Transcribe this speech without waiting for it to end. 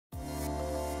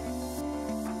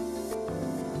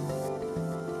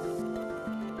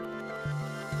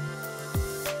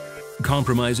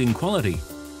compromising quality?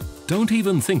 Don't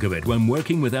even think of it when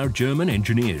working with our German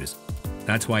engineers.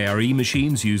 That's why our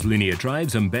E-machines use linear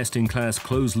drives and best-in-class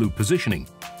closed-loop positioning,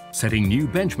 setting new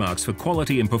benchmarks for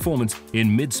quality and performance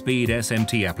in mid-speed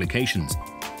SMT applications.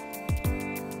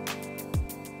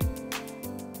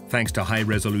 Thanks to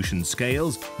high-resolution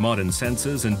scales, modern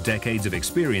sensors, and decades of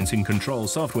experience in control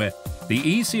software, the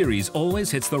E-Series always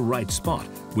hits the right spot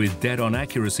with dead-on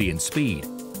accuracy and speed.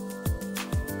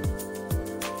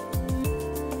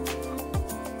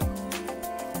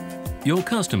 Your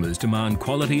customers demand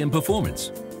quality and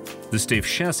performance. The stiff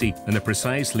chassis and the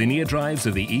precise linear drives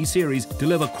of the E-Series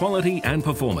deliver quality and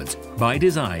performance by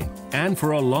design and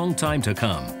for a long time to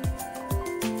come.